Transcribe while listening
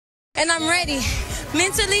and I'm ready,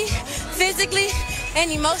 mentally, physically, and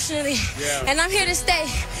emotionally. Yeah. And I'm here to stay.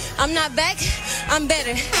 I'm not back, I'm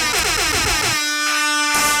better.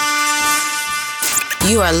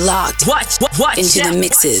 You are locked into the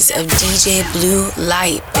mixes of DJ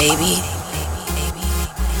Bluelight, baby.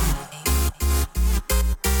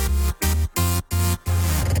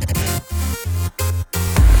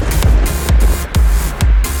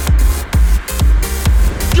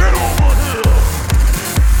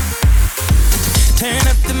 Turn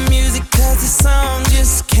up the music 'cause the song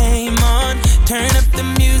just came on. Turn up the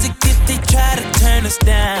music if they try to turn us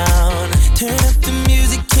down. Turn up the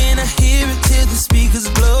music, can I hear it till the speakers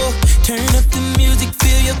blow? Turn up the music,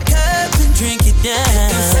 fill your cup and drink it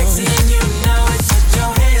down. It's sexy and you know it. Put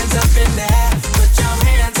your hands up in there. Put your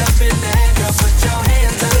hands up in there. Girl, put your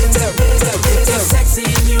hands up in there. It's sexy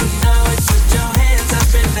and you know it. Put your hands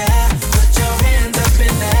up in there. Put your hands up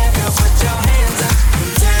in there. Girl, put your hands up.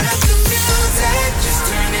 Turn up the music. Just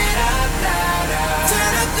turn it up louder.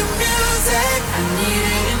 Turn up the music. I need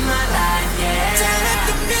it in my life, yeah. Turn up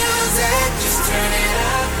the music. Just turn it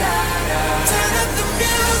up louder. Turn up the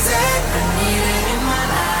music. I need it in my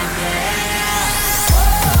life, yeah.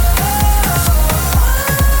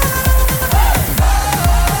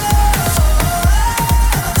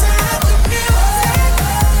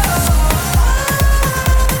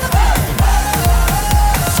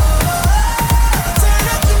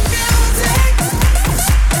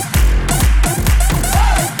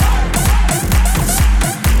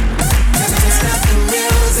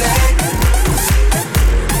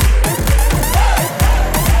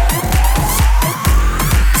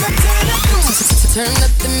 Turn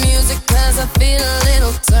up the music 'cause I feel a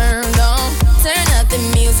little turned on. Turn up the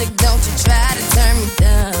music, don't you try to turn me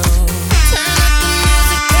down. Turn up the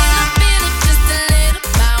music, can I feel it just a little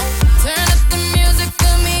more? Turn up the music,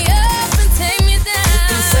 fill me up and take me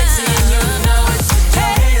down. It's sexy and you know it. Put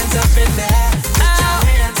your hands up in there. Put your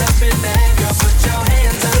hands up in there. Girl, put your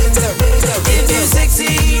hands up in there. If you're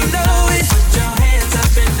sexy, you know it. Put your hands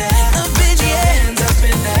up in there. Put your hands up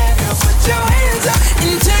in there. Girl, put your hands up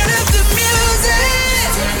and turn up the music.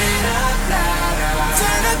 Turn it up louder.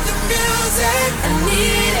 Turn up the music. I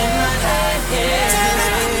need it in my life, yeah. Turn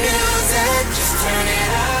up the music. Just turn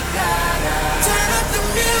it up louder. Turn up the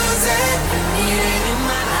music. I need it in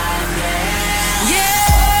my life, yeah. Yeah.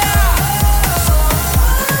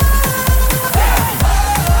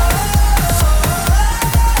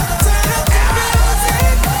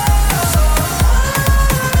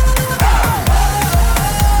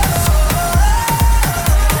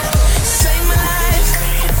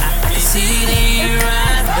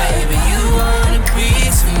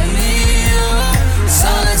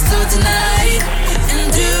 Tonight and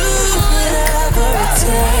do whatever it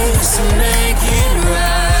takes to make it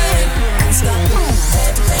right.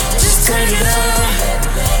 Just turn it up.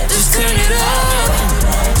 Just turn it up.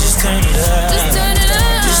 Just turn it up. Just turn it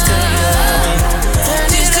up. Just turn it up.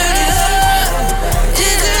 Just turn it up.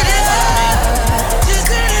 Just turn it up. Just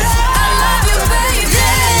turn it up. I love you, baby.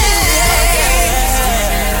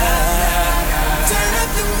 Turn up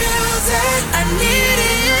the music. I need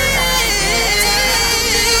it.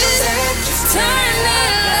 Turn it up.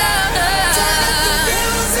 Turn up the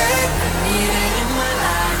music. I need it in my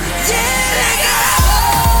life, yeah.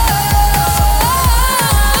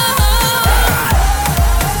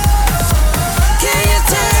 Can you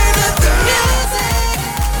turn up the music?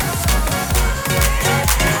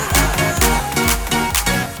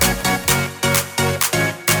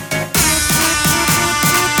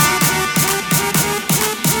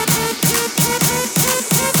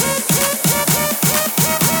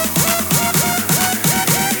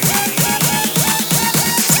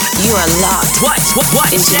 You are locked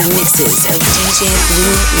into the mixes of DJ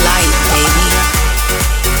Bluelight, baby.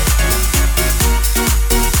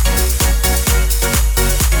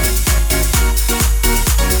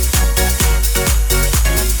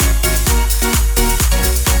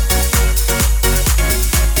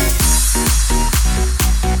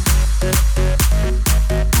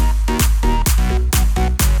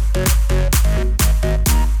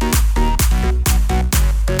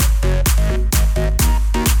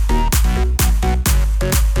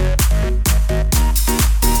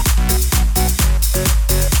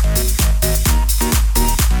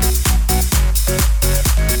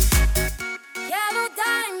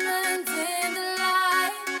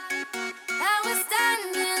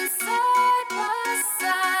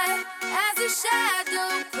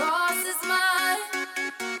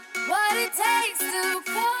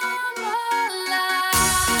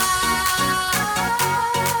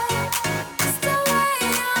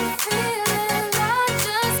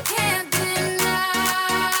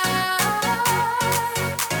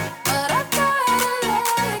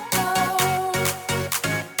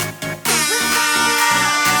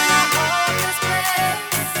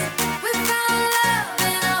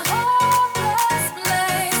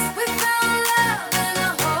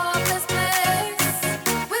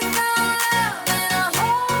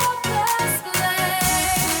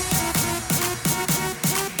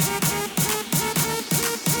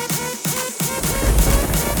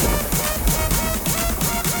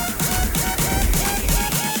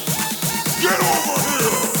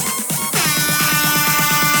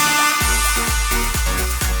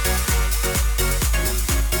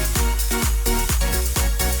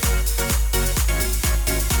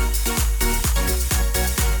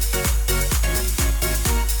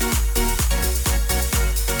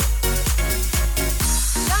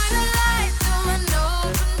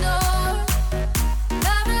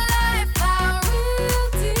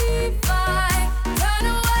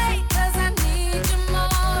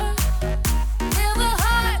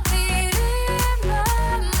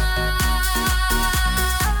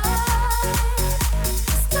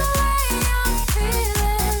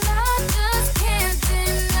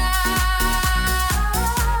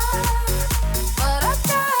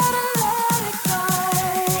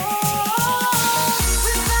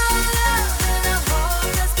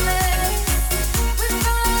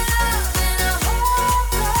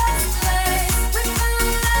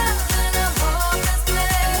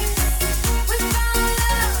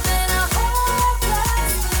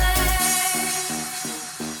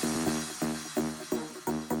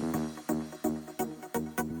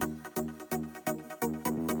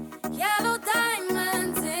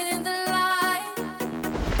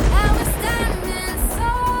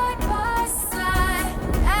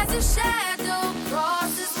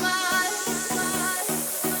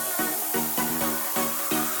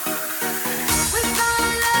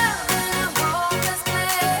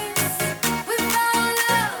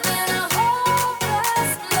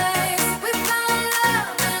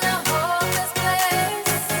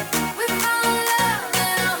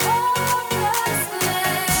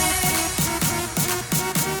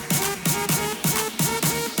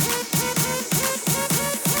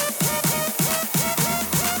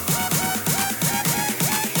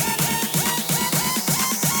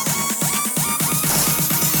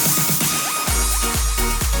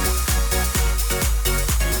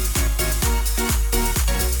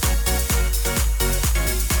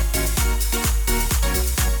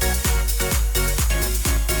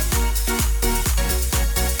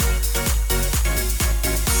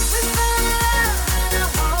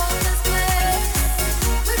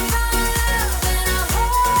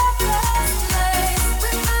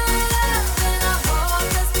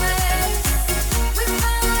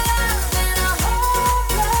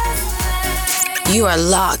 You are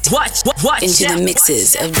locked into the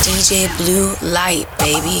mixes of DJ Bluelight,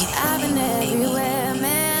 baby. I've been everywhere,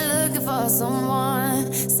 man, looking for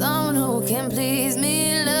someone who can please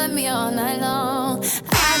me, love me all night long.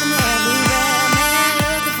 I've been everywhere, man,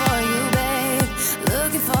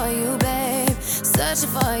 looking for you, babe,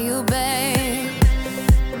 searching for you, babe.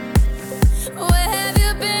 Where have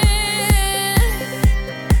you been?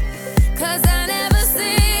 'Cause I never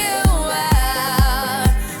see you out.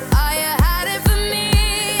 Are you hiding from me?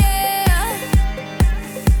 Yeah.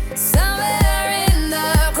 Somewhere in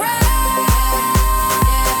the crowd.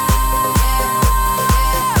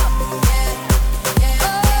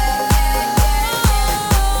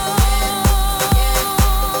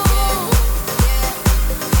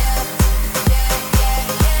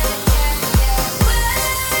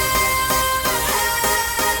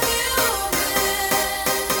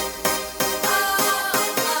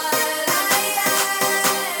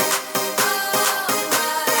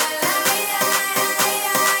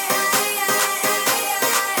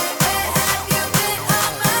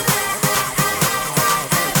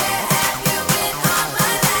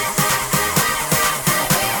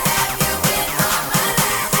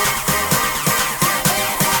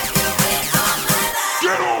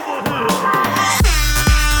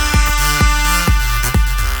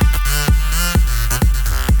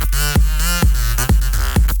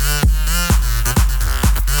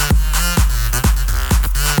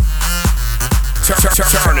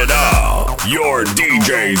 Turn it up. Your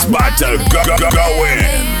DJ's about to go in.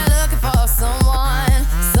 Looking for someone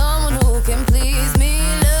who can please me,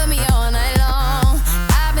 love me all night long.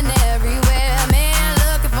 I've been everywhere, man,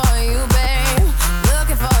 looking for you, babe,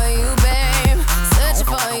 searching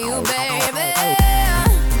for you, baby.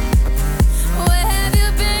 Where have you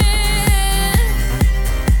been?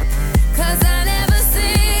 'Cause I never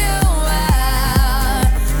see you out.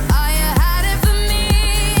 Are you hiding from me?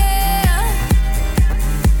 Yeah.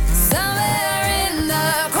 Somewhere in the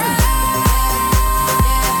crowd.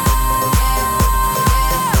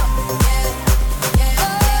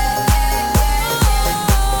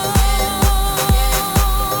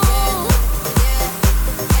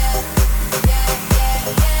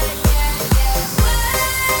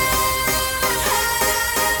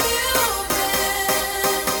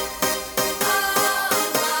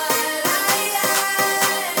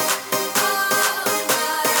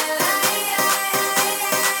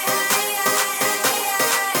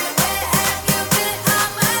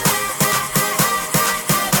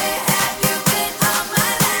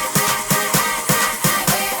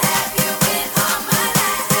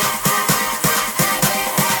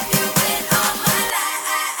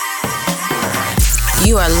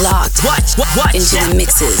 You are locked into the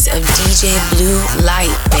mixes of DJ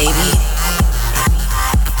Bluelight, baby.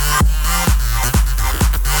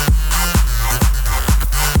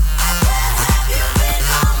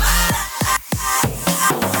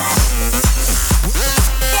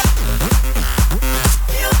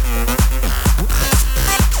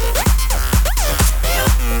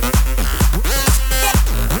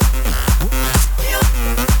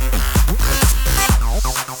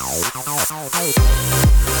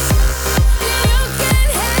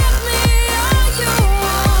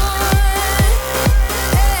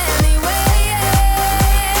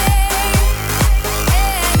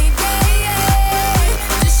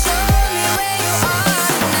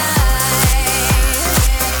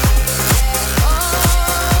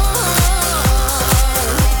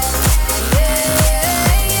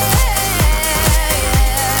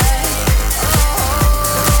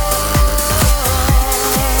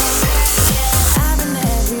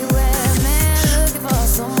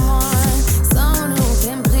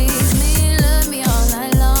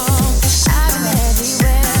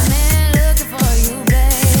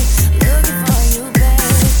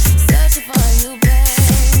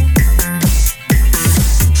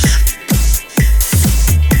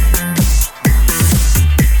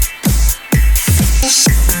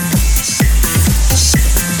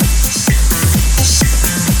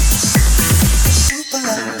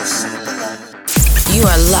 You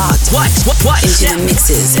are locked into the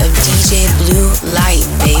mixes of DJ Bluelight,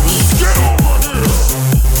 baby.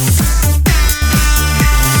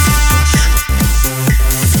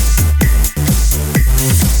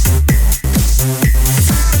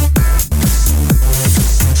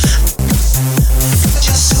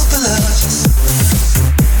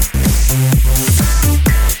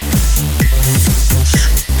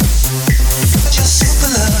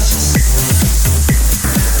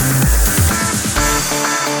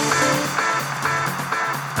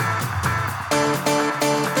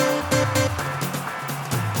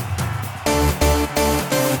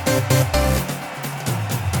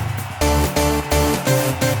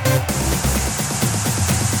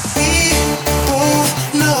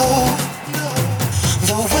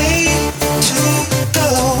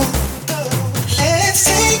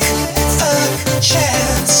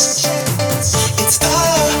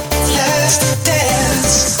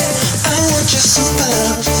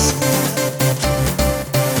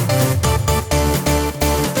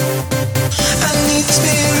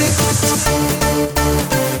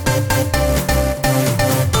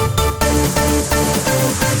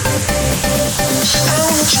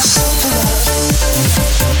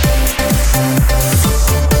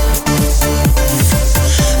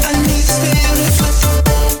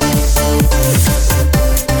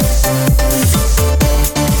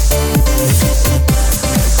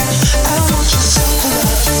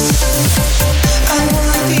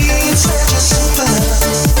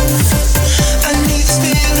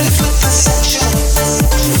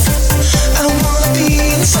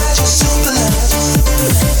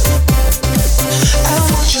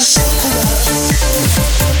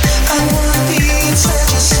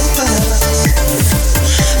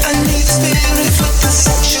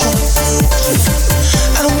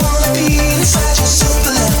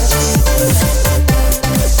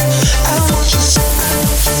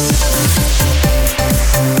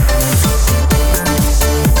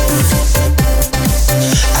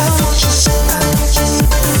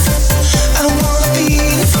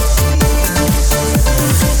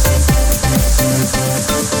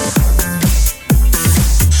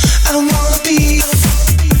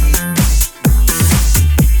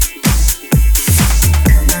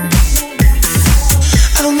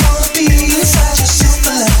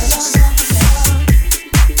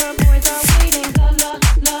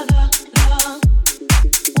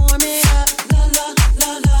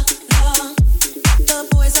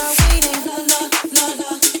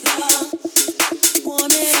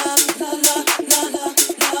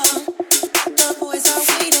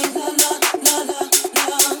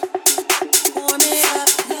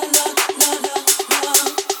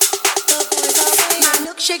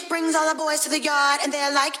 boys to the yard and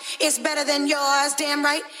they're like, it's better than yours. Damn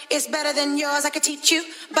right, it's better than yours. I could teach you,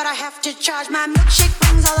 but I have to charge. My milkshake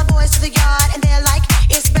brings all the boys to the yard and they're like,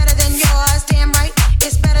 it's better than yours. Damn right,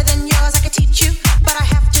 it's better than yours. I could teach you, but I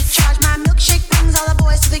have to charge. My milkshake brings all the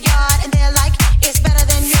boys to the yard and they're like, it's better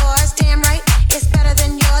than yours. Damn right, it's better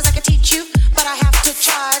than yours. I could teach you, but I have to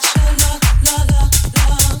charge. La la la la,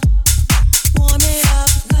 warm it up.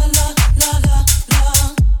 La la la la la,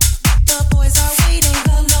 the boys are waiting.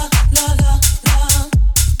 La la la la la,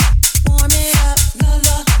 warm it up. La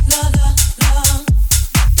la la la la,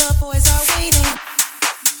 the boys are waiting.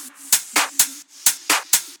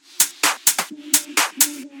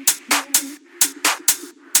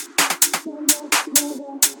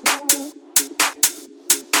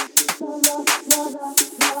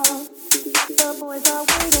 The boys are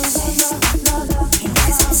waiting.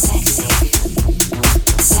 Sexy,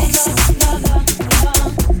 sexy, sexy.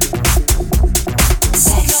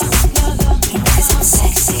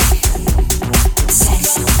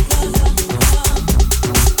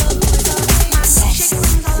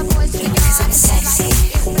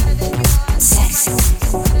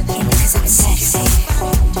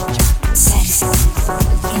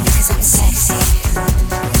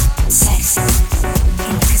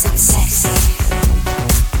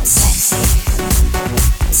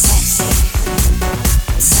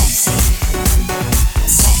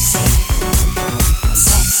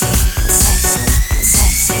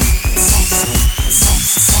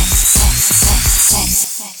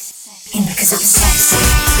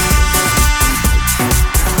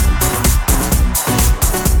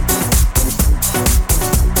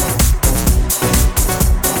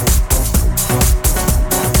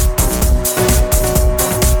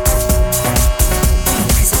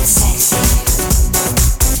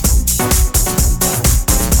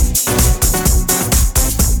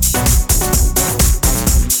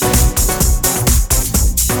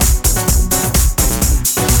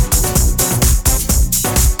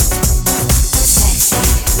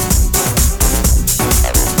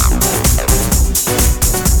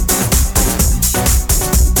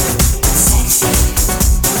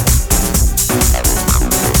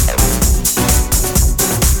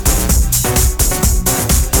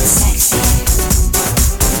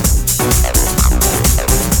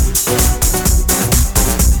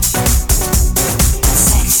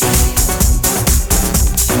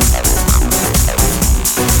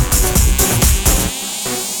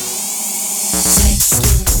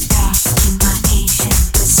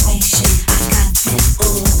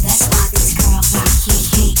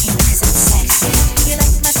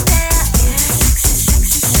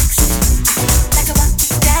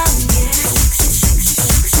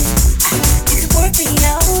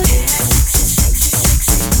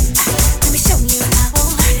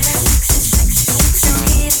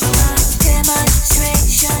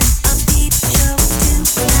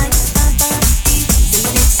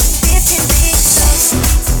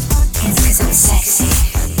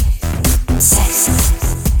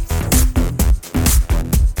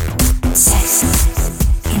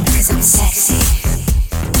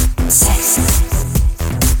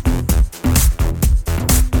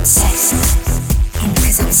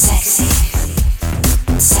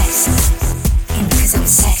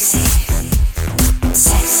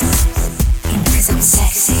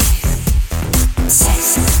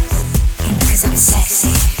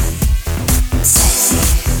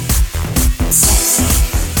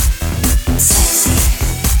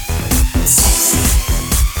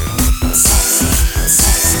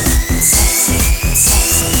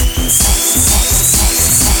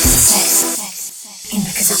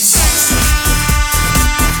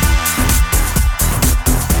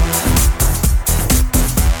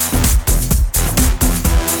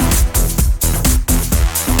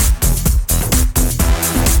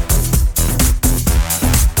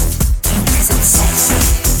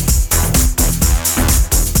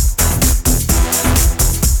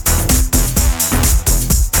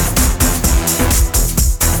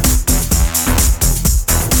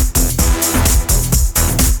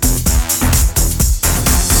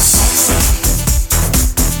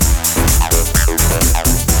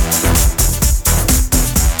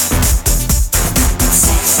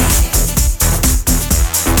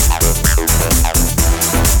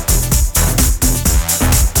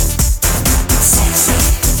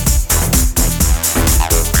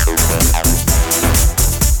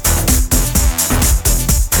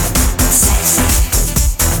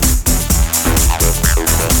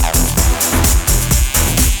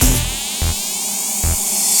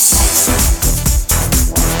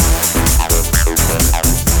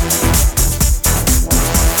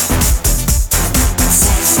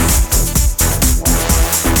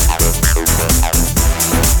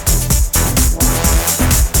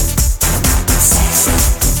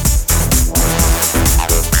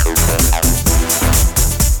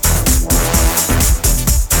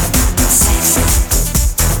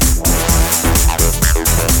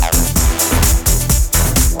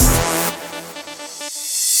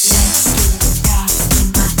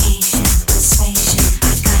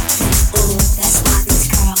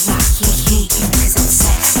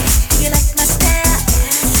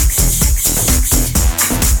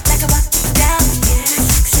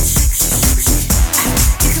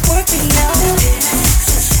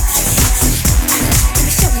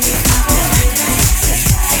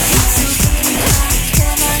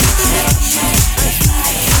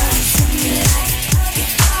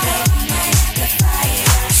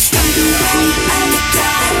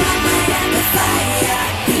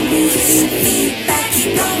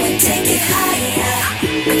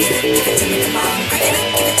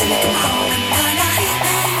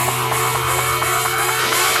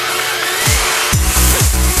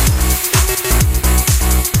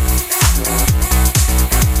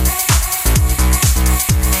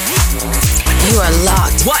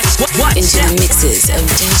 into the mixes of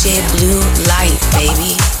DJ Bluelight,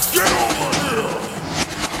 baby.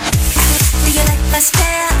 Do you like my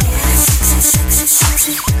style? Sexy, sexy,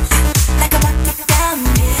 sexy. Like I rock it down.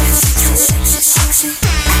 Sexy, sexy, sexy.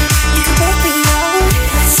 You can work me on.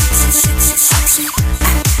 Sexy, sexy, sexy.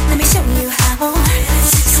 Let me show you how.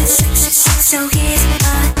 Sexy, sexy, sexy. So here's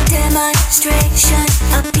a demonstration.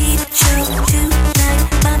 A peep show tonight.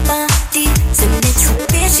 My body's an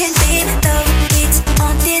exhibition, baby. Though it's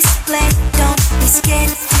on display, don't be scared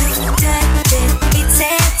to touch it. It's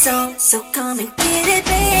hands-on, so come and get it,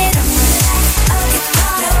 baby. I'll get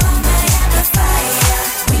caught up on my amplifier.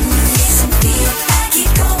 When you hear some feedback,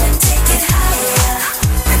 keep going, take it higher.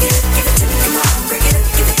 Break it up, give it to me, come on. Break it up,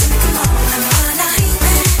 give it to me, come on. I'm gonna beat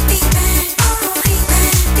back, beat back, beat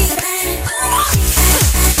back, beat back, beat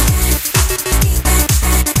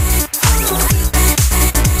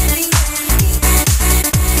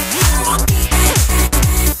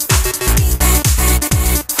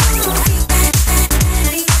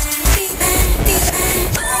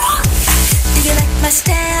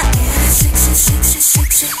style, sexy, sexy,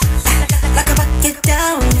 sexy. Like I rock it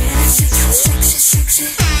down, sexy, sexy, sexy.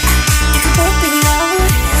 You can work me on,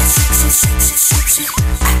 sexy, sexy, sexy.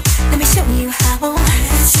 Let me show you how,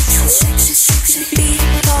 sexy, sexy, sexy.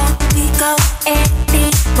 Before we go any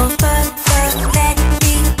more further, let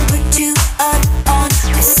me put you up on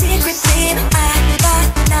my secret, babe. I got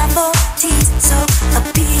novelties, so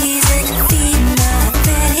appeasing. Be my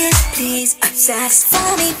fetish, please.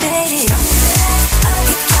 Satisfy me, baby. I'll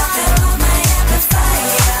get caught up on my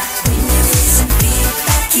amplifier. When you hear some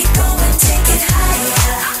feedback, keep going, take it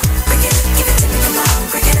higher. Break it up, give it to me, come on.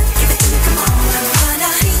 Break it up, give it to me, come on. I'm gonna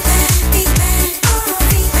beat back, beat back,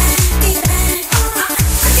 beat back, beat back.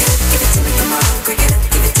 Break it up, give it to me, come on. Break it up,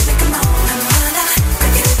 give it to me, come on. I'm gonna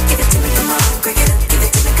break it up, give it to me, come on. Break it up, give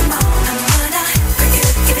it to me, come on. I'm gonna break it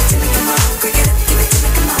up, give it to me, come on. Break it up, give it to me,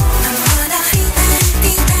 come on. I'm gonna beat back,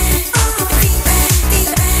 beat back, beat back,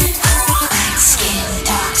 beat back. Skin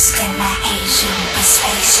dark, skin my Asian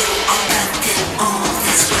persuasion. I got them all.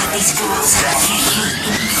 That's why these girls I can't hate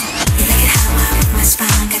me. You look at how I rock my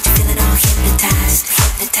spine, got you feeling all hypnotized,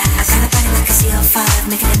 hypnotized. I got a body like a CO5,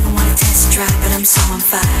 making everyone wanna test drive, but I'm so on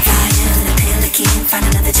fire. Fire than a pelican, find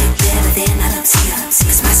another chick better than I don't see her.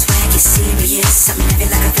 Cause my swag is serious, something heavy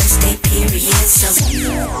like a first day period. So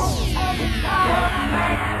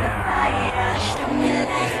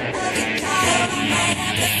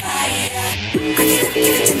break it up,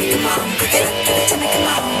 give it to me, come on. Break it up, give it to me, come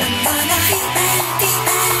on. I'm gonna beat back, beat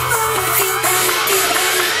back, beat back, beat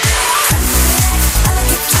back. I'll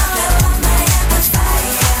get caught up on my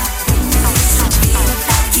amplifier. When you hear some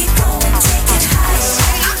feedback, keep going, take it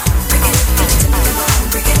higher. Break it up, give it to me, come on.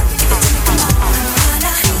 Break it up, give it to me, come on. I'm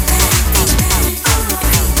gonna beat back, beat back, beat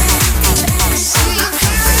back, beat back. Break it up, give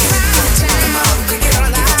it to me, come on. Break it up,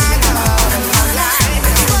 give it to me, come on. I'm gonna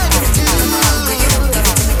break it up, give it to me, come on. Break it up, give it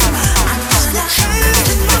to me, come on. I'm gonna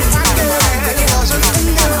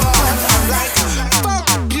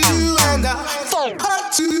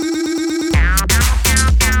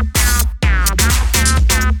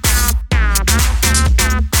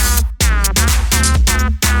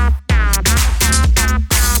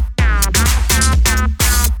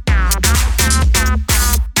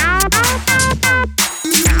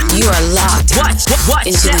You are locked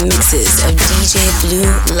into the mixes of DJ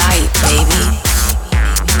Bluelight, baby.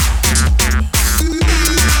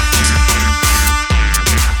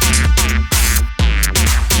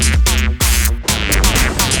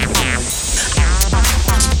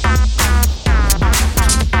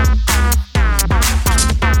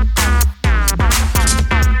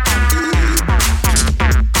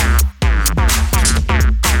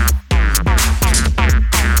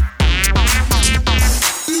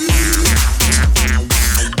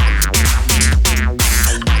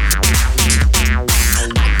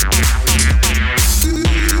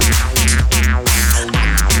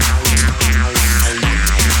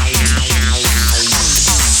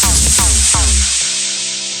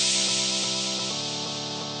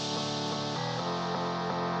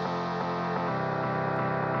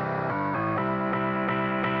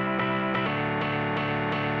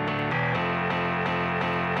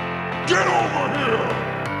 Get over here!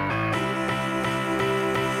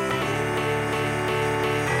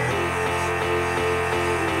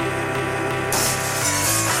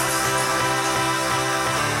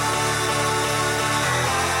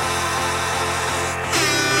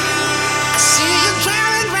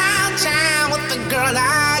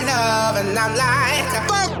 And I'm like,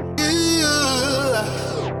 fuck you.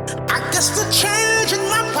 I guess the change in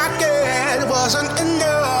my pocket wasn't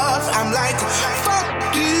enough. I'm like,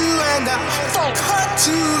 fuck you and fuck her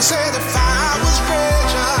too. say that if I was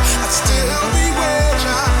richer, I'd still be with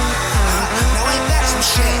ya. Now ain't that some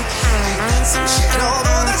shit? Ain't that some shit? And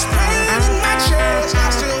although there's pain in my chest, I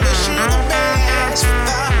still wish you the best.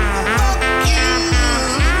 Fuck you.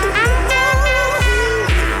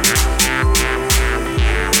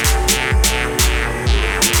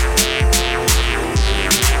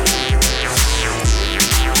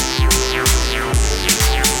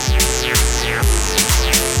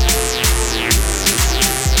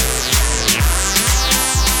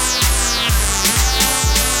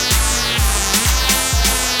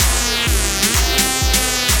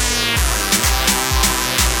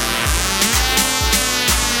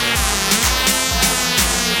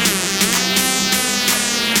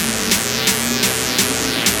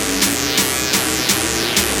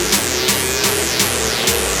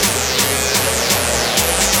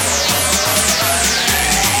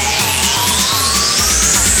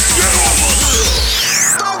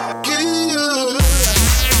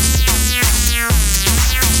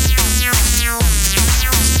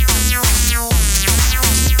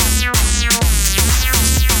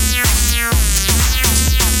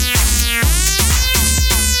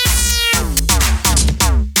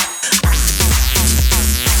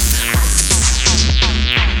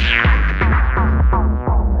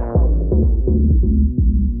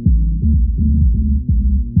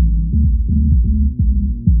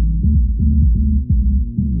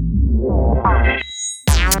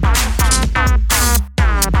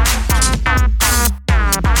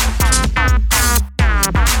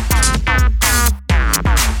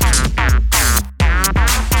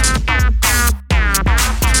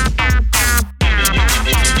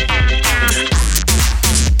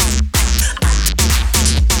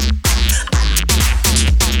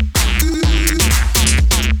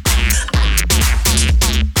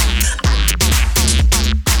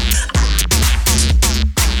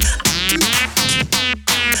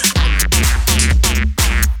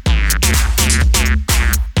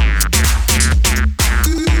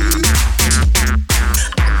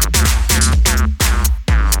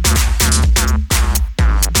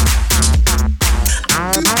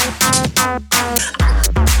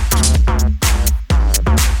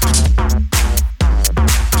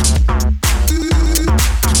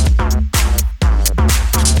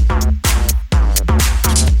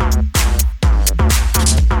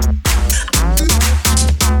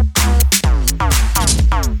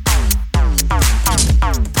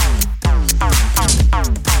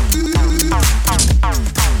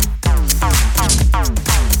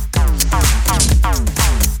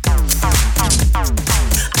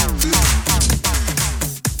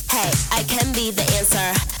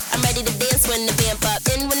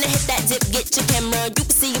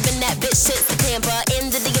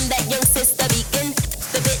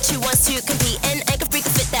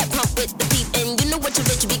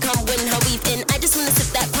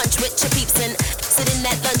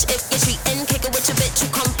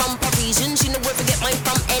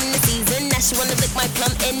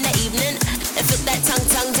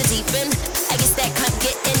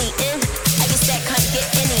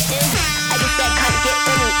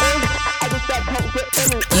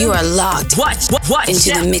 You are locked into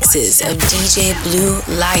the mixes of DJ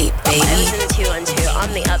Bluelight, baby. I'm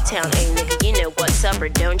the uptown A nigga, you know what's up or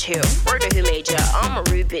don't you? Word who made ya? I'm a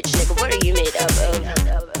rude bitch nigga, what are you made up of?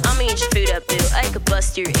 I'ma eat your food up, boo. I could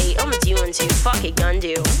bust your eight, I'ma do one too. Fuck it, gun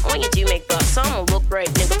do. When you do make bucks, I'ma look right,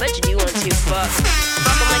 nigga. Bet you do want to. Fuck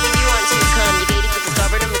em like if you want to. Come, you gated, get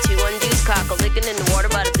discovered. I'm a 2-1 deuce. Cock a licking in the water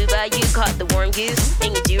by the blue bayou. Caught the warm goose.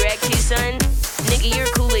 And you do rag too, son. Nigga, you're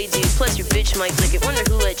a Kool-Aid dude. Plus your bitch might lick it. Wonder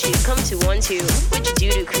who let you come to 1-2. What you do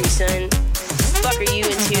to crew, son? Fuck are you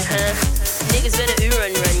into, huh? Niggas better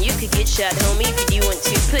run. You could get shot, homie, if you do want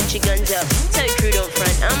to. Put your guns up. Tell your crew don't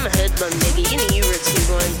front. I'm a hoodlum, nigga. You know you were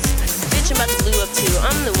 2-1s. Bitch, I'm about to blue up too.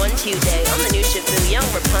 I'm the 1-2 day. I'm the new ship boo, young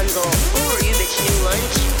Rapunzel. Who are you, bitch? New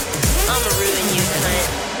lunch? I'ma ruin you,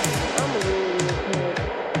 cunt.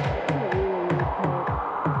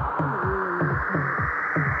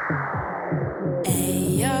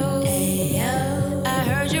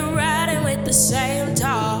 The same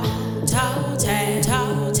tall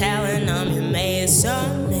telling I'm your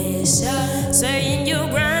mason, saying you're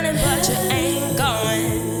grinding but you ain't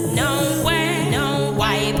going nowhere. No,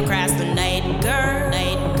 why you procrastinating, girl?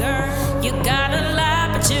 You got a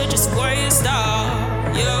lot but you just waste all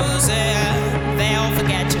yourself. They'll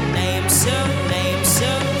forget your name soon,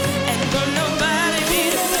 and will nobody be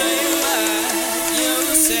the blame but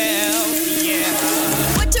yourself.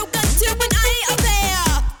 Yeah. What you got to when I ain't up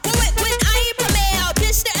there? When I ain't premier?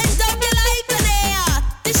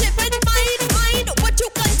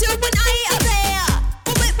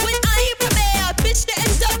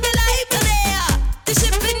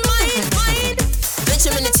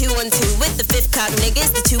 cock niggas,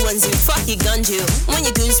 the 2-1-2, fuck your gun to. When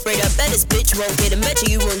your goon sprayed up, bet this bitch won't get him, bet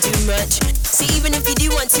you won't do much. See, even if you do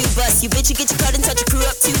want to bust, you bitch, you get your cut and touch your crew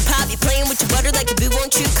up too. Pop, you playing with your butter like a boo,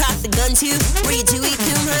 won't you cock the gun too? Where you do eat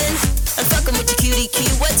coom, hun? I'm fucking with your cutie cue.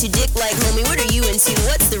 What's your dick like, homie? What are you into?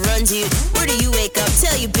 What's the run, dude? Where do you wake up?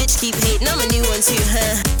 Tell you bitch keep hating, I'm a new one too,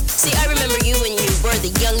 huh? See, I remember you when you were the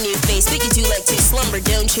young new face, but you do like to slumber,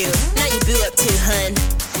 don't you? Now you boo up too, hun.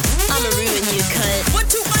 I'ma ruin you, cunt. What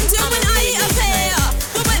you gonna do when I appear?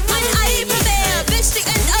 When I prepare? Bitch, the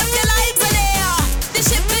end of your life are there. This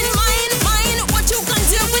shit been mine, mine. What you gonna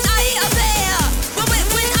do when I appear? When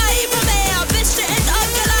I prepare? Bitch, the end of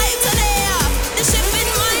your life are there. This shit been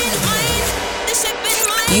mine, mine. This shit been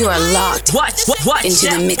mine. You are locked into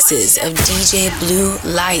the mixes of DJ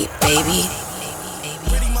Bluelight, baby.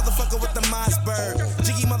 Pretty motherfucker with the Mossberg.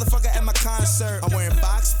 Jiggy motherfucker at my concert. I'm wearing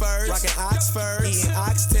box furs, rocking Oxford, eating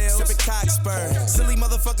oxtails, sipping cockspur. Silly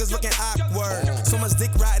motherfuckers looking awkward. So much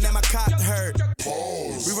dick riding at my cock hurt.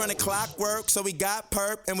 We running clockwork, so we got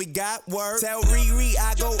perp and we got work. Tell Riri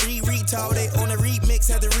I go retarded. On the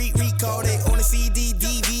remix, had to recall it. On the CD,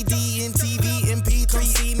 DVD, MTV, MP3.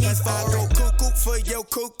 See me I go cuckoo for your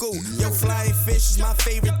cuckoo. Your flying fish is my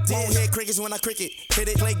favorite dish. Head crickets when I cricket. Hit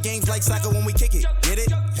it, play games like soccer when we kick it. Get it?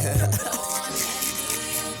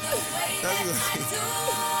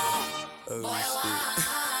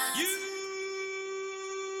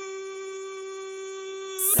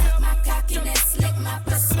 Suck my cockiness, lick my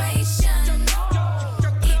persuasion.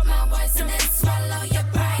 Eat my words and then swallow your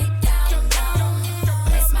pride down, down.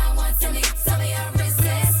 Place my wants and needs of your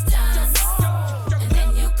resistance. And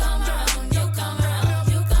then you come around, you come around,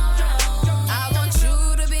 you come around. I want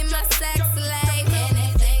you to be my sex slave.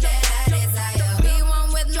 Anything that I desire. Be one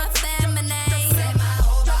with my feminine. Set my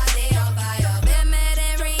whole body on fire. Been mad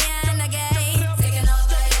and Rihanna gay. Taking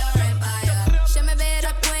over your empire. Show me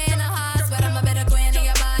better queen of hearts, but I'm a better queen of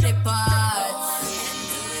your body parts. And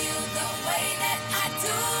do you the way that I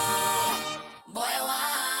do? Boy, I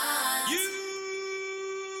want you.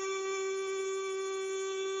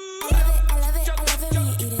 I love it when you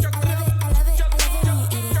eat it. I love it when you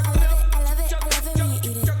eat it. I love it when you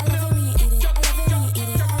eat it. I love it when you eat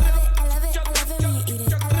it. I love it when you eat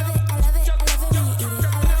it. I love it when you eat it.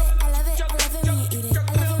 I love it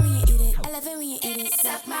when you eat it. I love it when you eat it.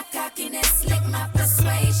 Suck my cockiness, lick my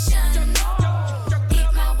persuasion. Eat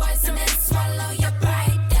my words and then swallow your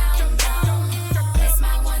pride down, down. Place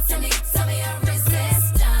my wants and needs of your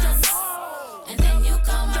resistance. And then you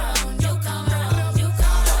come around, you come around, you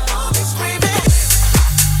come around.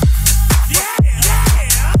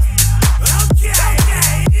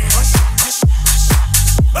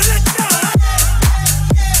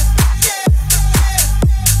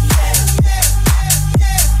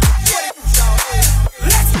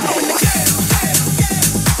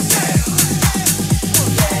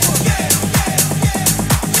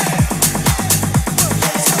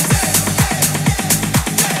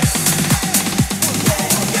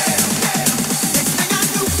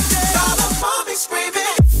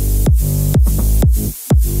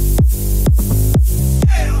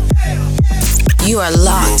 You are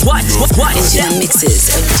locked into the mixes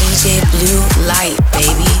of DJ Bluelight,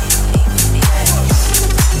 baby.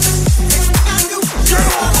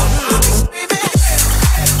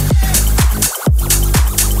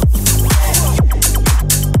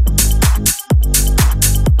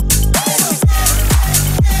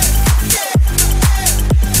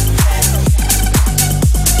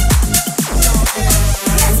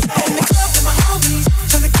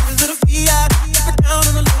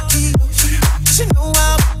 She know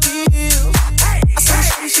how I feel. I saw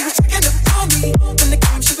she was checking up on me. When the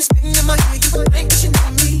game she was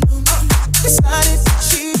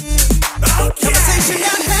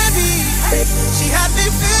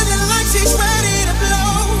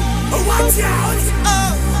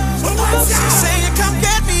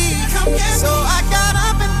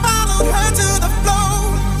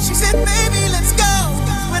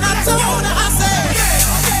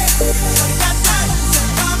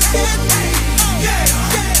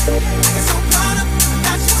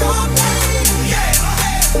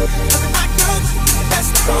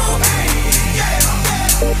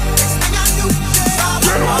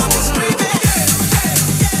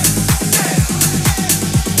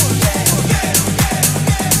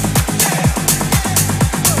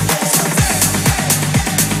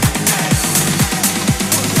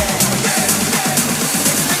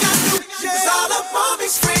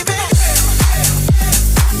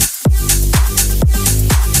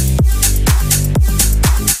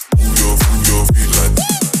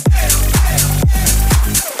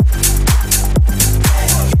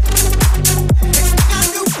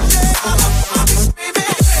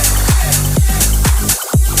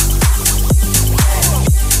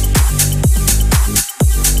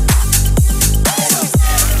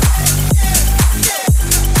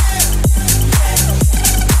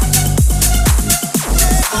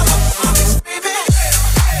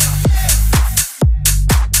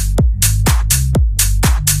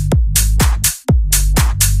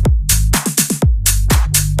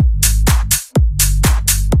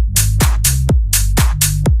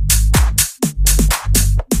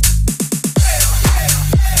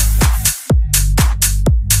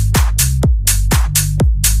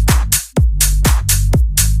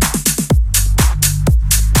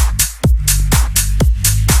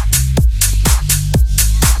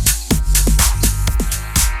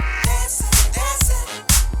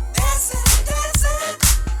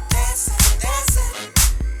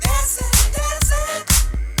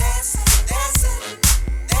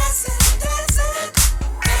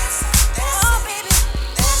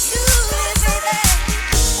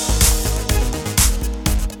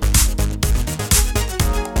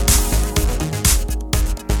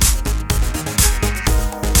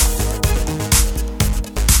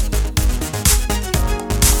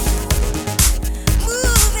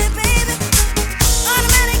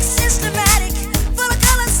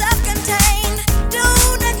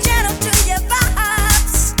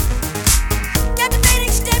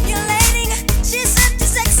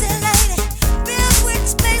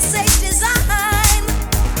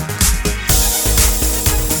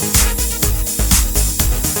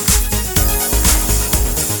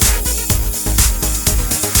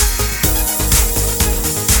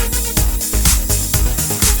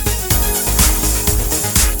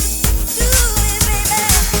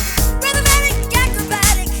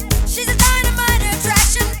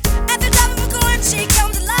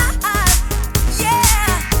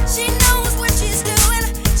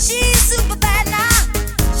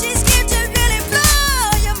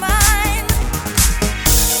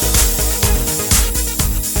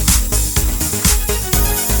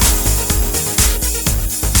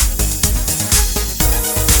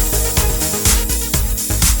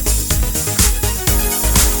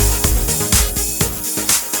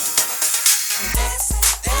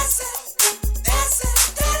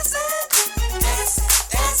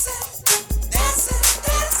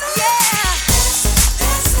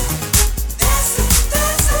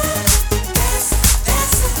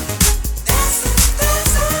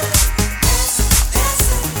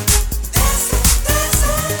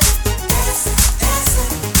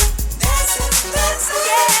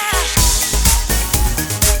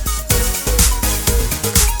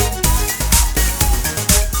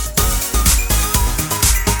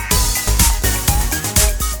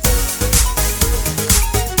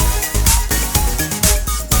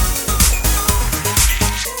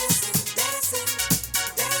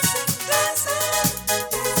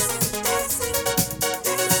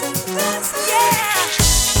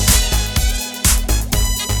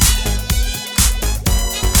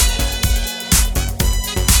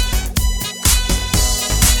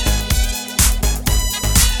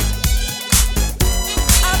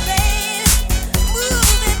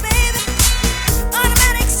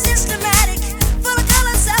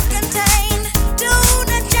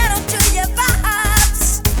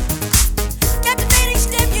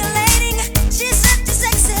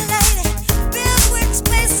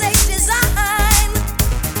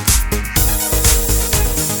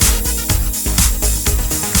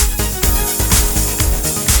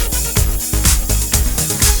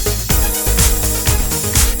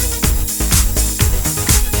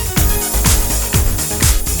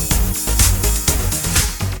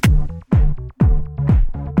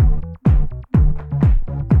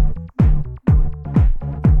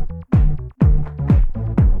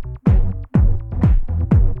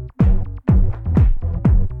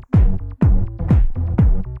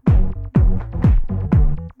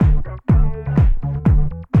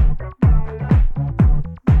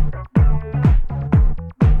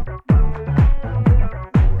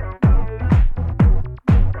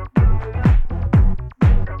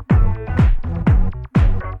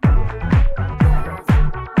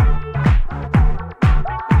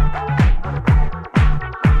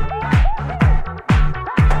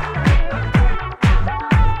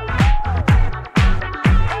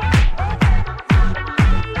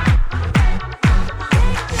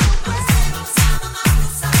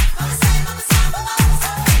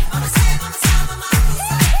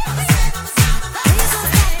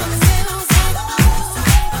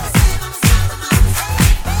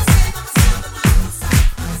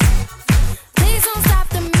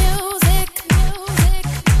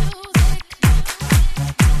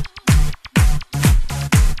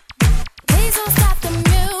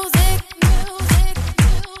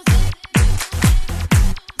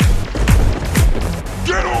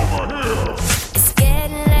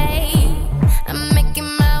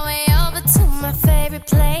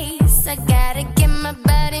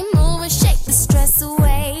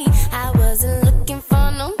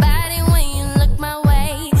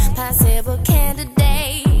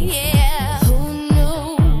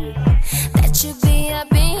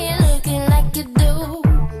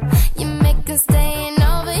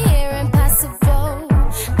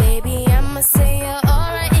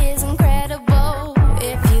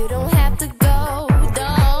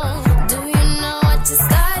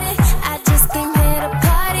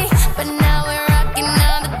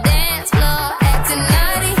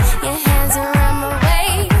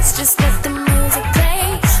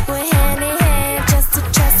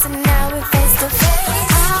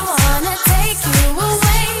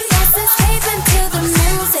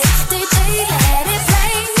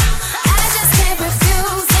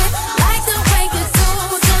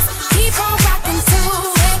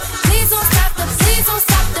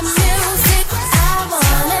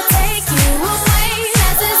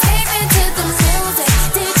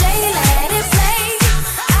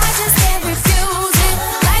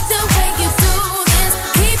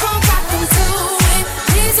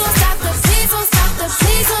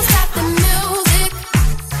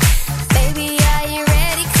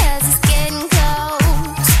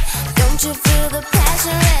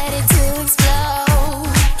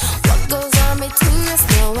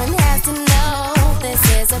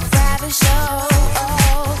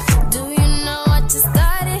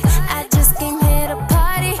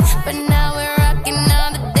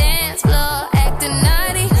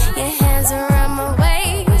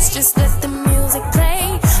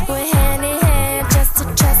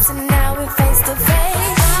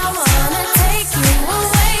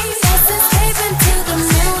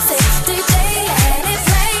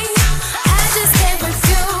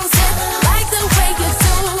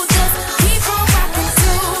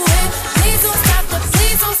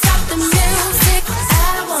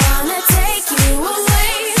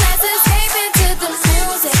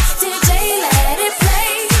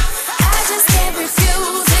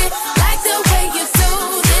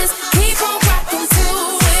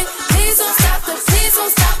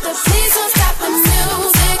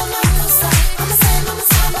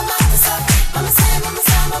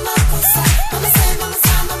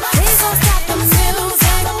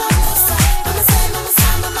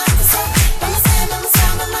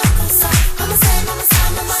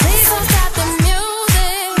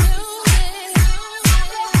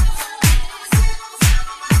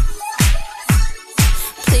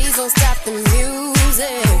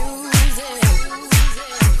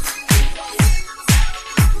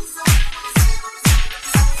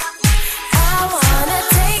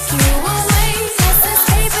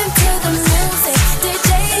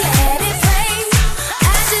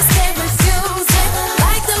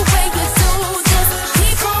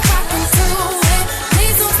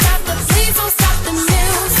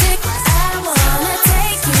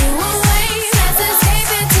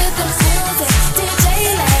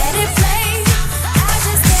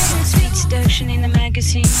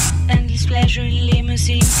magazine. Endless pleasure in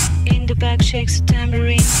limousine. In the back shakes a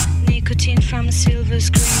tambourine. Nicotine from a silver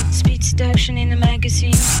screen. Speed seduction in a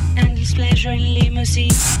magazine. Endless pleasure in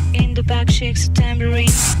limousine. In the back shakes a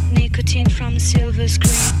tambourine. Nicotine from a silver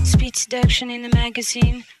screen. Speed seduction in a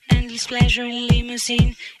magazine. Endless pleasure in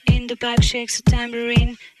limousine. In the back shakes a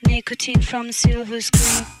tambourine. Nicotine from a silver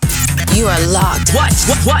screen. You are locked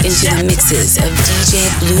into the mixes of DJ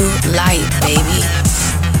Bluelight, baby.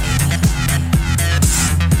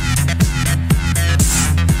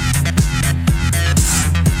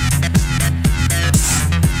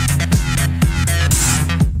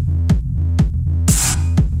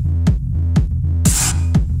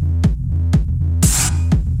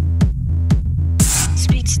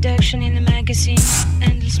 Seduction in a magazine,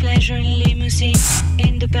 endless pleasure in limousine.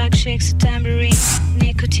 In the back shakes a tambourine,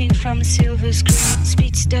 nicotine from a silver screen.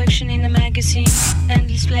 Speed seduction in a magazine,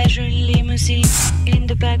 endless pleasure in limousine. In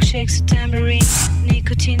the back shakes a tambourine,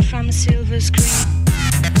 nicotine from a silver screen.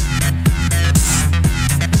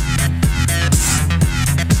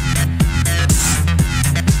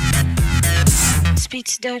 Speed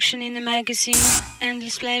seduction in a magazine,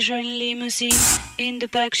 endless pleasure in limousine. In the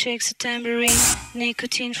back shakes a tambourine,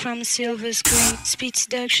 nicotine from a silver screen. Speed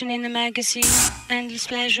seduction in a magazine, endless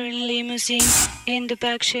pleasure in limousine. In the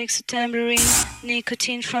back shakes a tambourine,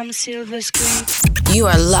 nicotine from a silver screen. You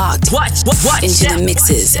are locked into the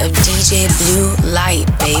mixes of DJ Bluelight,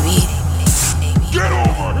 baby. Get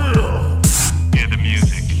over here! Hear the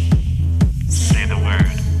music, say the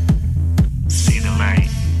word, see the light.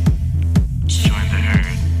 Join the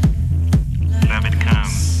herd. Love it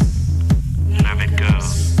comes, love it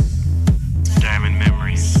goes. Diamond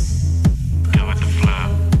memories, go with the flow.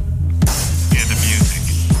 Hear the music,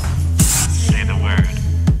 say the word,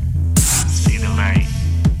 see the light.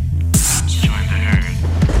 Join the herd.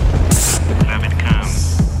 Love it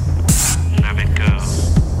comes, love it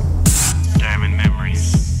goes. Diamond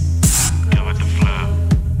memories, go with the flow.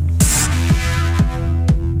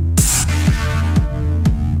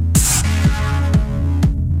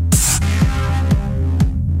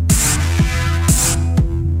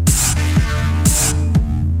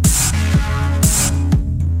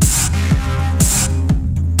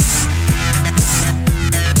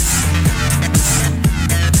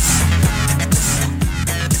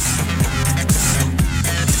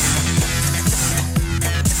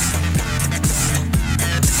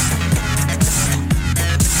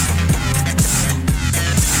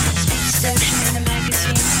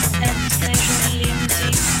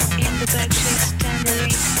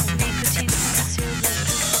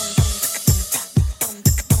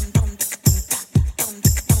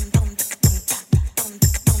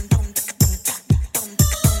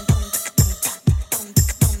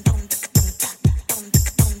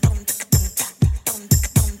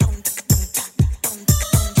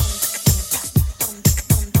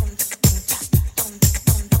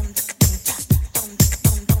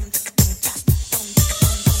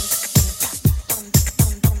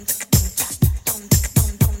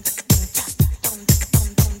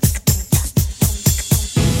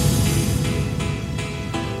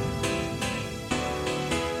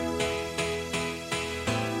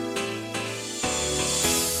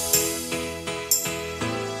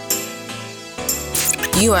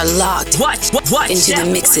 You are locked into the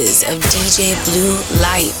mixes of DJ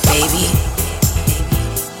Bluelight, baby.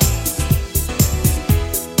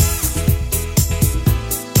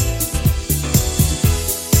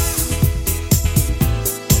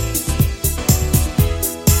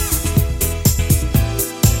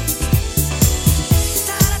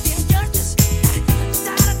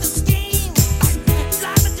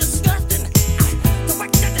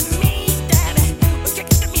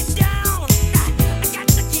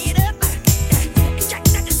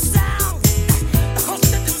 Sound, the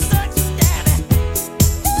host of them sucks.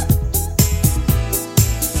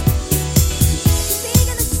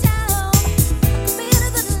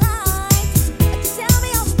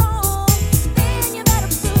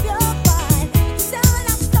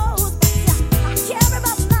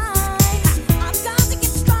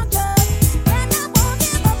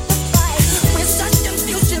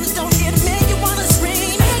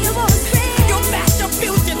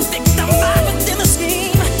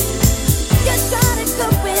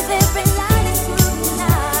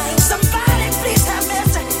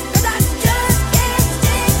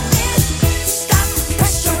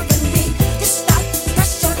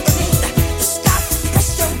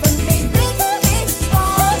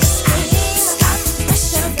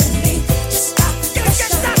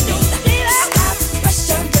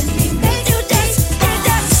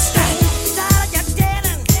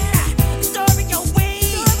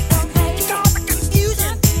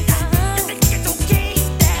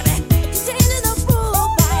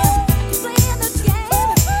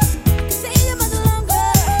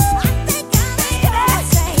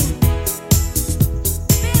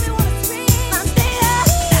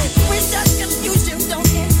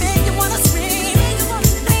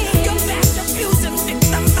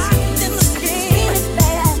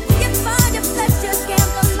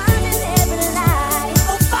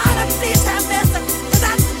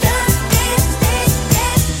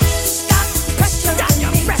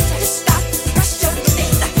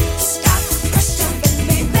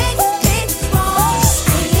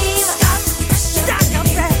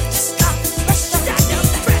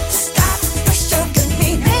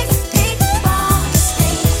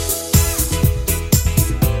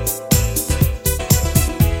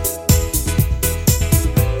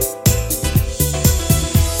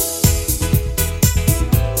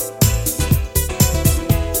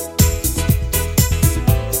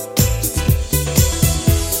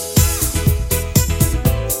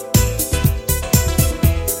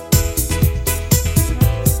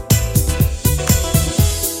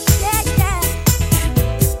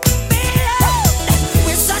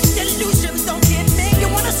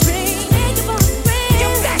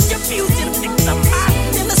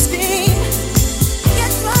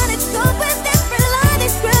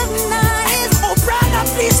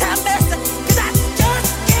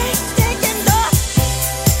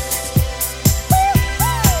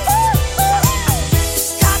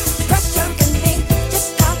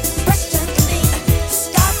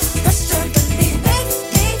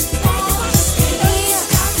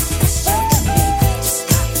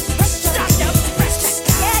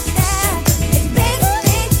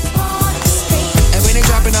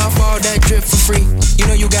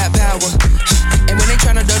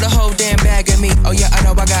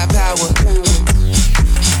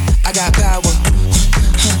 I got power.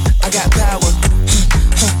 I got power.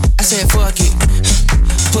 I said fuck it.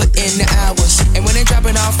 Put in the hours. And when they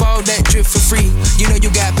dropping off all that drip for free, you know you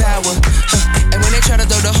got power. And when they try to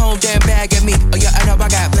throw the whole damn bag at me, oh yeah, I know I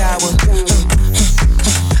got power.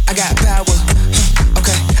 I got power.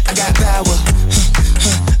 Okay, I got power.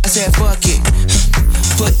 I said fuck it.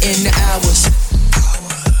 Put in the hours.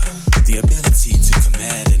 The ability to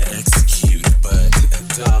command and execute, but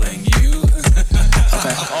darling, you.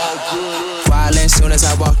 Okay. Wildin' soon as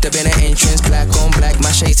I walked up in the entrance, black on black,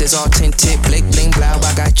 my shades is all tinted, blick bling blow.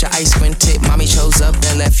 I got your ice squinted. Mommy chose up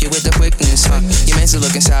and left you with the quickness, huh? Your man's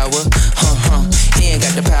looking sour, He ain't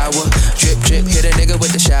got the power. Drip drip, hit a nigga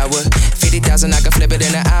with the shower. 50,000, I can flip it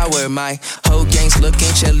in an hour. My whole gang's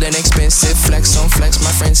looking chillin', expensive. Flex on flex,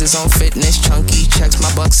 my friends is on fitness. Chunky checks,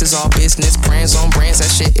 my bucks is all business. Brands on brands, that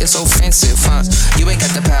shit is offensive, huh? You ain't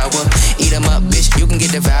got the power. Eat 'em up, bitch, you can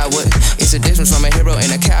get devoured. It's a difference from a hero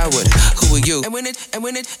and a coward. Who are you? And when they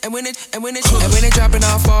dropping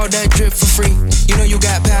off all that drip for free, you know you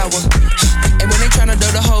got power. And when they tryna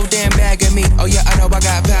throw the whole damn bag at me, oh yeah, I know I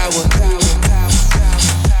got power.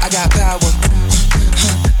 I got power.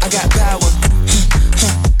 I got power.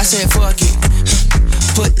 I said fuck it.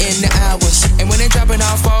 Put in the hours. And when they dropping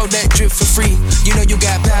off all that drip for free, you know you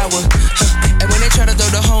got power. And when they tryna throw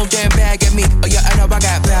the whole damn bag at me, oh yeah, I know I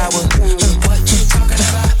got power. What you talking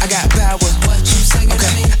about? I got power. What you saying to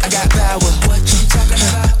me? I got power. What you talking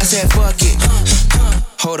about? I said fuck it.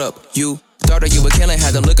 Hold up, you thought that you were killing,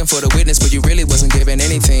 had them looking for the witness, but you really wasn't giving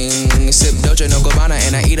anything. Sip Doja, no Gabbana,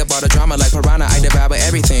 and I eat up all the drama like piranha, I devour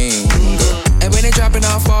everything. And when they dropping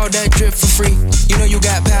off all that drip for free, you know you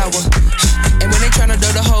got power. And when they tryna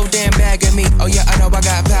throw the whole damn bag at me, oh yeah, I know I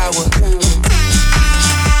got power.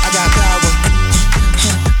 I got power.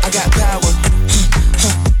 I got power.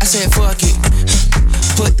 I said fuck it.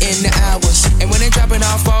 Put in the hours. And when they dropping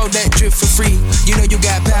off all that drip for free, you know you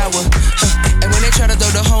got power. And when they try to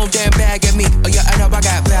throw the whole damn bag at me, oh yeah, I know I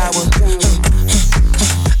got power.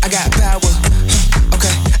 I got power.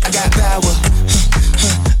 Okay, I got power.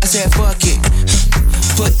 I said fuck it.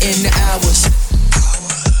 Put in the hours.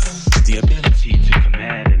 The ability to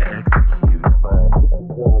command and execute, but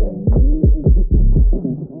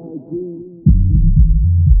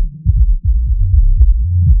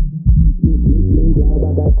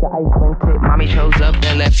your ice went tip. Mommy chose up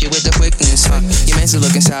and left you with the quickness, huh? Your man's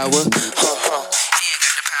looking sour, He ain't got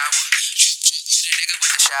the power. Hit a nigga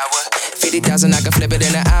with the shower. 50,000, I can flip it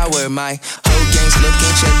in an hour. My whole gang's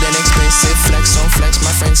looking chillin', expensive. Flex on flex,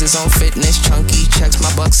 my friends is on fitness. Chunky checks,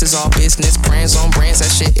 my bucks is all business. Brands on brands,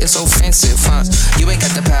 that shit is offensive, huh? You ain't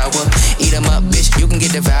got the power. Eat 'em up, bitch, you can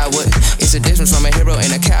get devoured. It's a difference from a hero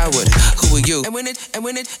and a coward. Who are you? And when they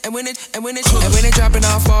dropping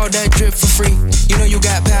off all that drip for free, you know you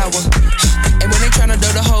got power. And when they tryna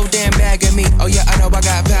throw the whole damn bag at me, oh yeah, I know I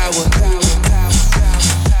got power.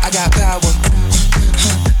 I got power.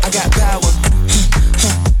 I got power.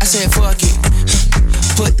 I said fuck it.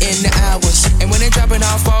 Put in the hours. And when they dropping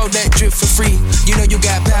off all that drip for free, you know you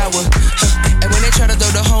got power. And when they tryna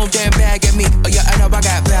throw the whole damn bag at me, oh yeah, I know I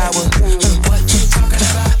got power. What you talking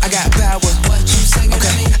about? I got power. What you saying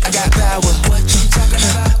to me? I got power. What you talking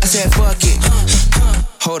about? I said fuck it.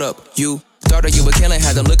 Hold up, you thought that you were killing,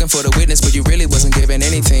 had them looking for the witness, but you really wasn't giving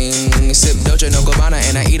anything. Sip Doja, no Gabbana,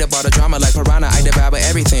 and I eat up all the drama like piranha, I devour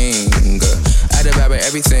everything. I devour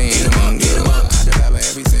everything. I devour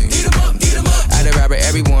everything. I devour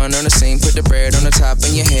everyone on the scene, put the bread on the top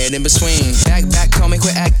and your head in between. Back, call me,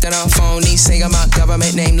 quit acting on phony. Say I'm my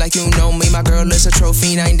government name like you know me. My girl is a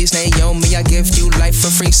trophy, 90s Naomi. I give you life for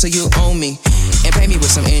free, so you own me. And pay me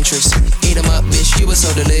with some interest. Eat 'em up, bitch, you were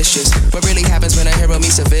so delicious. What really happens when a hero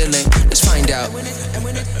meets a villain? Let's find out. And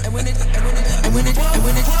when they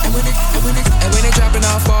dropping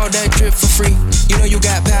off all that drip for free, you know you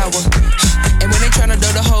got power. And when they tryna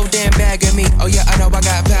throw the whole damn bag at me, oh yeah, I know I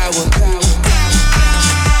got power.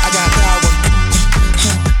 I got power.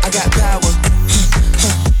 I got power.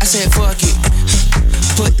 I said fuck it.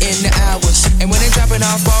 Put in the hours. And when they dropping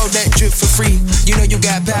off all that drip for free, you know you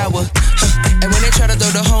got power. And when they try to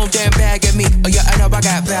throw the whole damn bag at me, oh yeah, I know I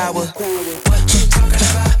got power. What you talking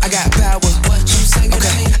about? I got power. What you saying to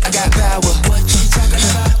me? I got power. What you talking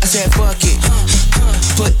about? I said fuck it.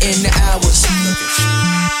 Put in the hours.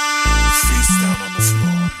 Freestyle on the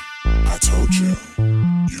floor. I told you,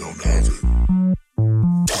 you don't have it.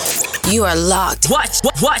 You are locked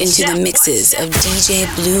into the mixes of DJ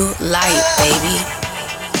Bluelight, baby.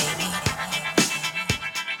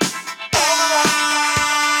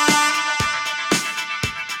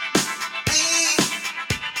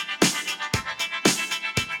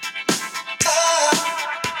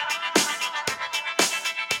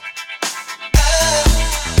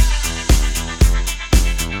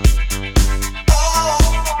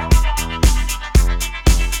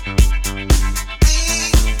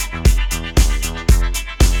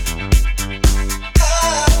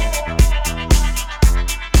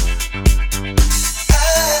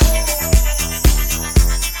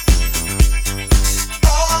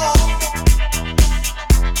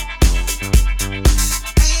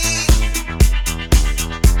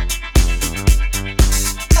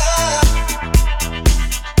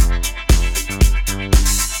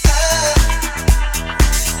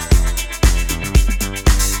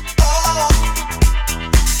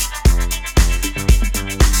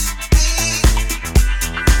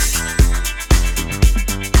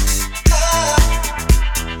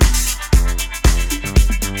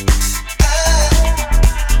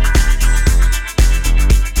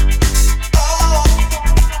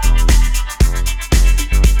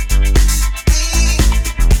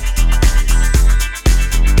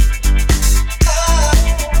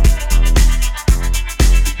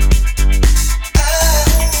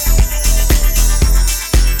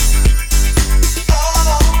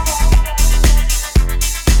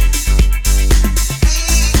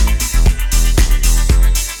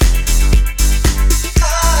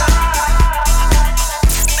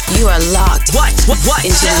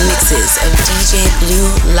 into the mixes of DJ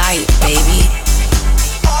Bluelight, baby.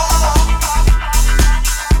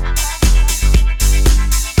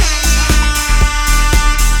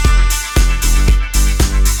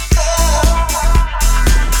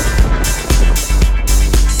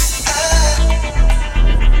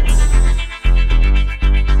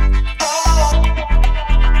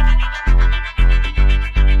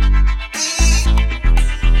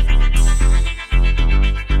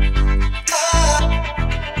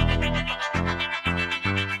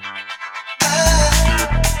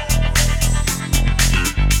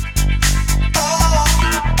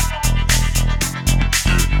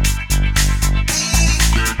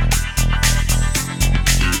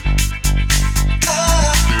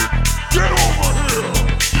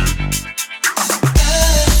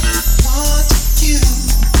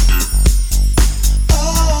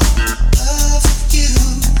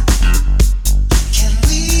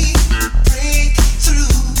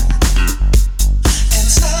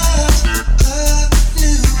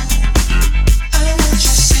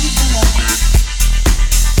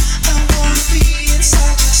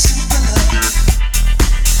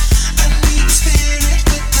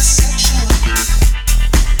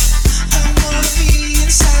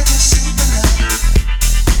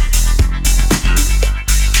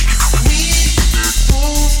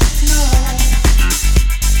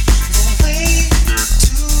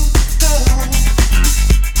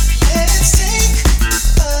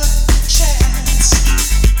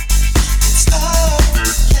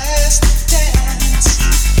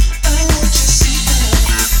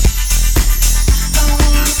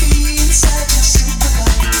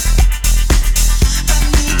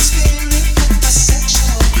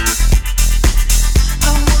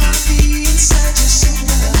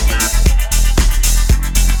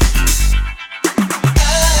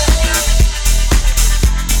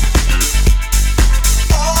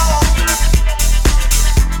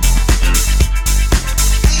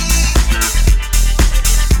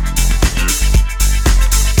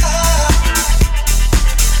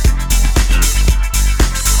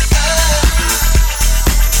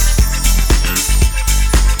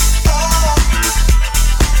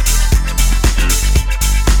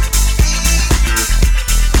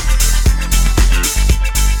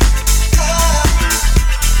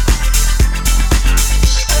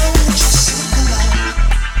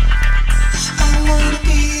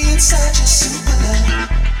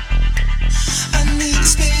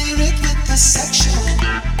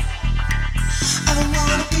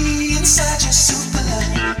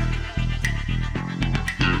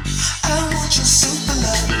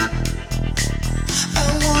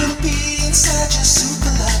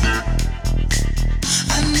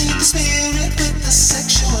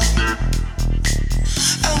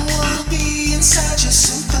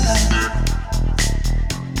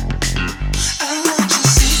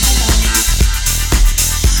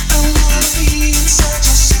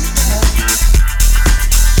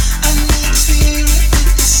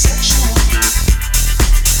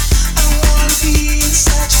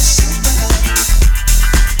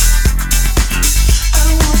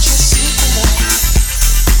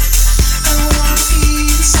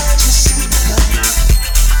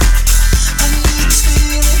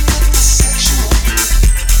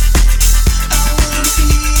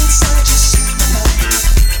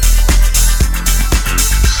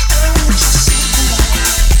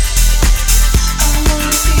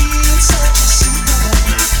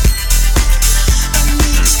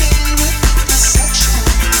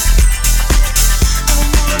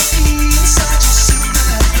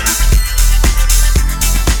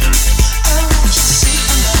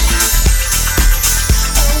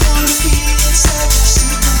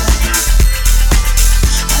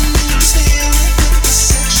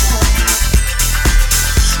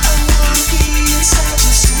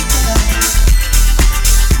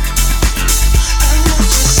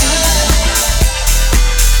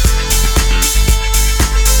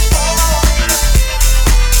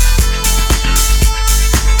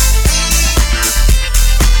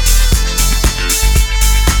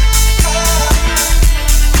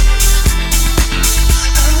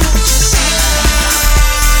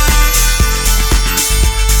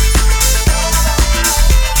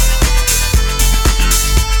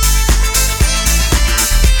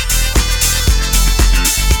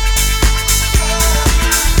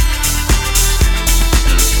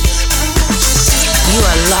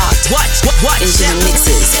 Into the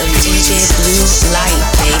mixes of DJ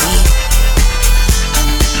Bluelight, baby.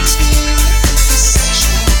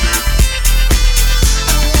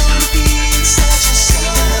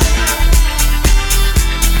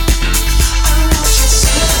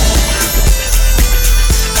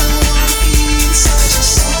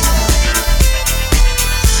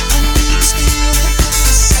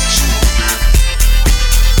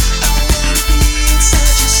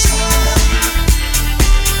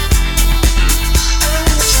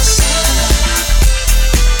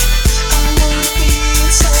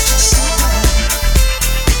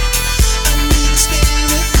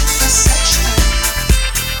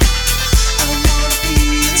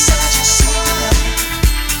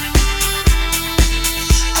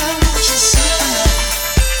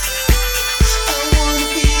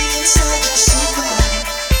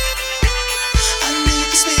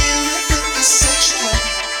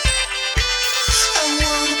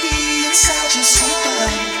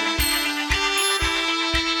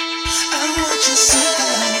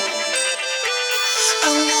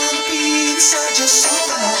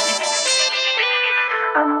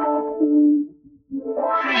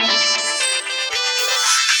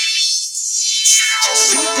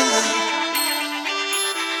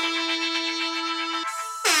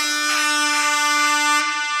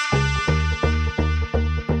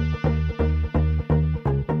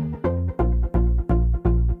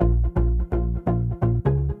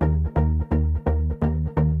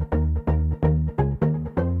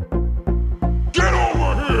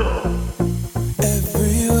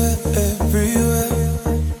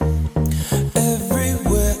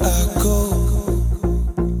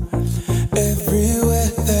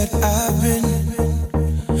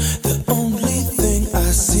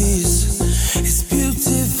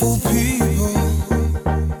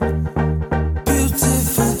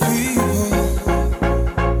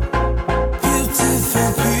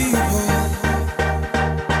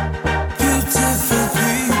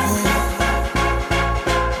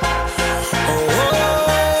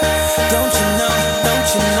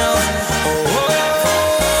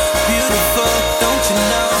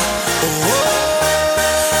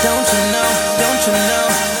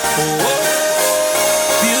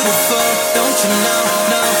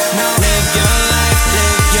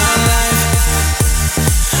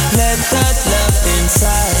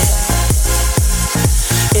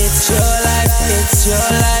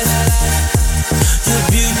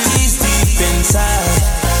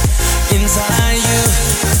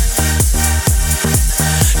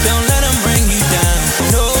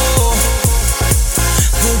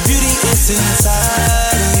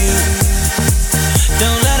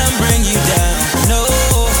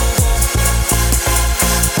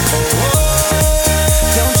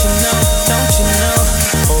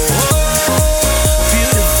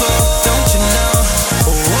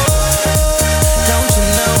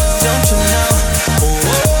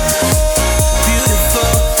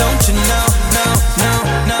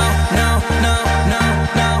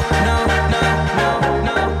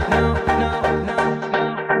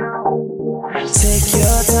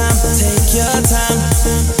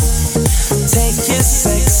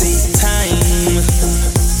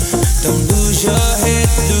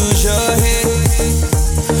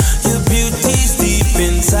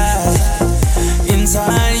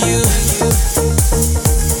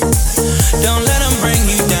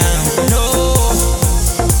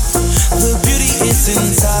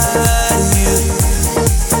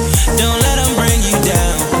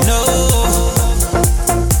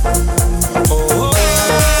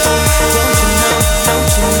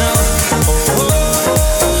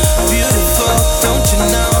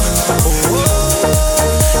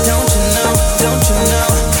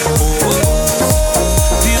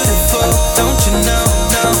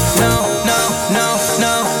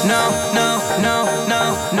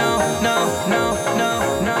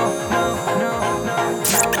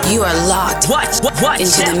 You are locked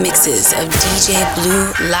into the mixes of DJ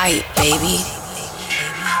Bluelight, baby.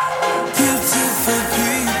 Beautiful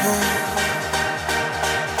people,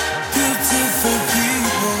 beautiful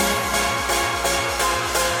people,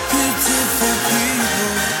 beautiful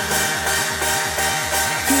people,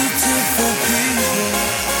 beautiful people.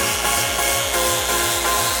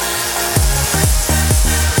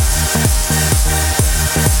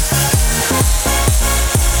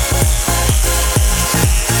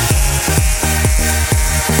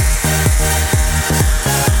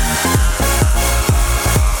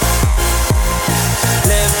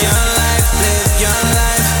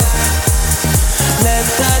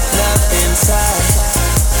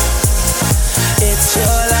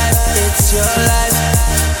 It's your life,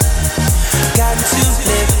 got to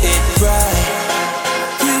live it right.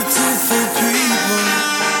 Beautiful people.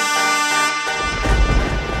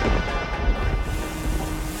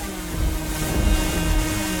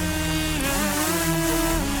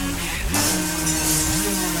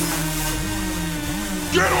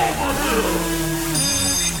 Get over here!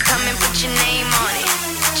 Come and put your name on it,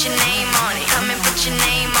 put your name on it. Come and put your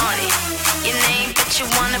name on it, your name that you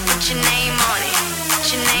wanna put your name on it.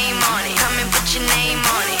 Your name on it. Come and put your name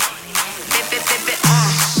on it.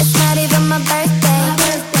 It's not even my birthday,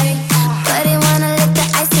 but he wanna lick the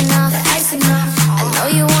icing off. I know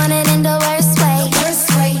you want it in the worst way.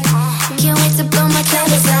 Can't wait to blow my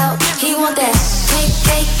candles out. He want that cake,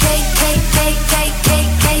 cake, cake, cake, cake, cake,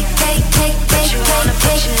 cake, cake, cake, cake, cake,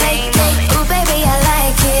 cake, cake, cake. Ooh, baby, I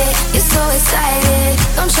like it. You're so excited.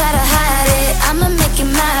 Don't try to hide it. I'ma make you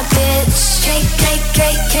my bitch. Cake, cake,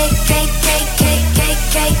 cake, cake, cake, cake, cake,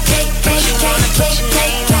 cake, cake, cake, cake, cake, cake,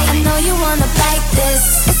 cake. I know you wanna bite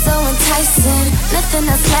this. It's so enticing. Nothing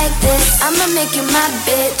else like this. I'ma make you my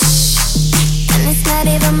bitch. And it's not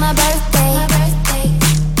even my birthday,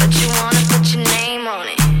 but you wanna put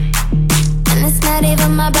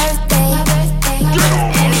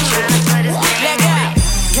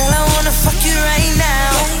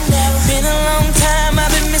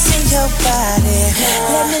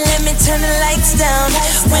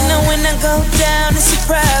wanna go down, it's a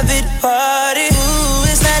private party. Ooh,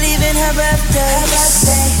 it's not even her birthday.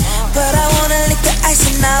 But I wanna lick the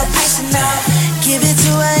icing out. Give it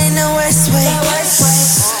to her in the worst way.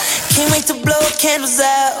 Can't wait to blow candles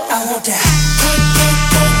out. I want that.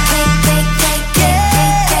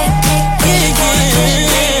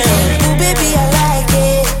 Ooh, baby, I like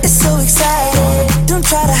it. It's so exciting. Don't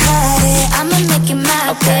try to hide it. I'ma make it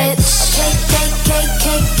my bitch.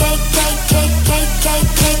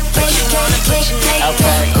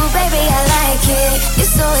 Ooh, baby, I like it.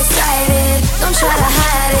 It's so excited. Don't try to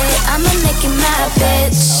hide it. I'ma make it my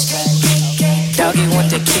bitch. Doggy want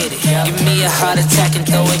the kitty. Give me a heart attack and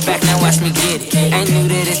throw it back, now watch me get it. Ain't new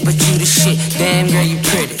to this, but you the shit. Damn girl, you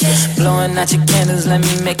pretty. Blowing out your candles, let me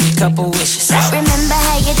make a couple wishes. Remember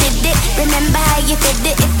how you did it, remember how you did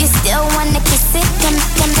it. If you still wanna kiss it,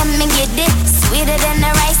 come and get it. Sweeter than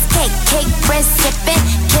a rice cake, cake bread, sip it,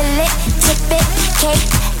 kill it, tip it, cake.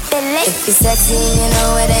 If you're sexy, you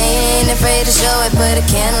know it, I ain't afraid to show it. Put a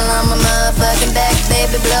candle on my motherfucking back,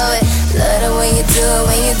 baby, blow it. Love it when you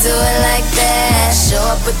do it like that. Show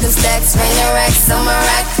up with them stacks, ring the racks on my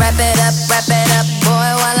rack. Wrap it up, boy,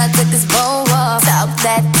 while I took this bow off. Talk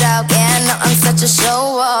that talk, yeah, I know I'm such a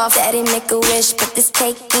show off. Daddy, make a wish, put this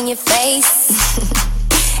cake in your face.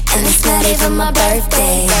 And it's not even my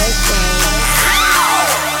birthday.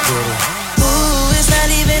 Ooh, it's not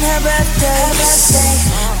even her birthday.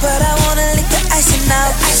 But I wanna lick the icing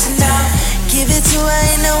out. Give it to her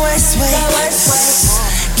in the worst way.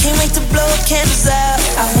 Can't wait to blow candles out.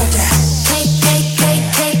 I want that.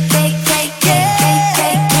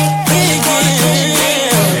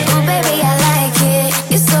 Ooh, baby, I like it.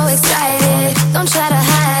 You're so excited. Don't try to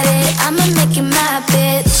hide it. I'ma make it my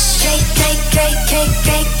bitch.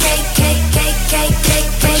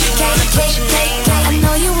 I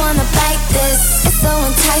know you wanna bite this. It's so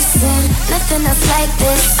enticing. Nothing else like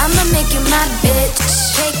this. I'ma make you my bitch.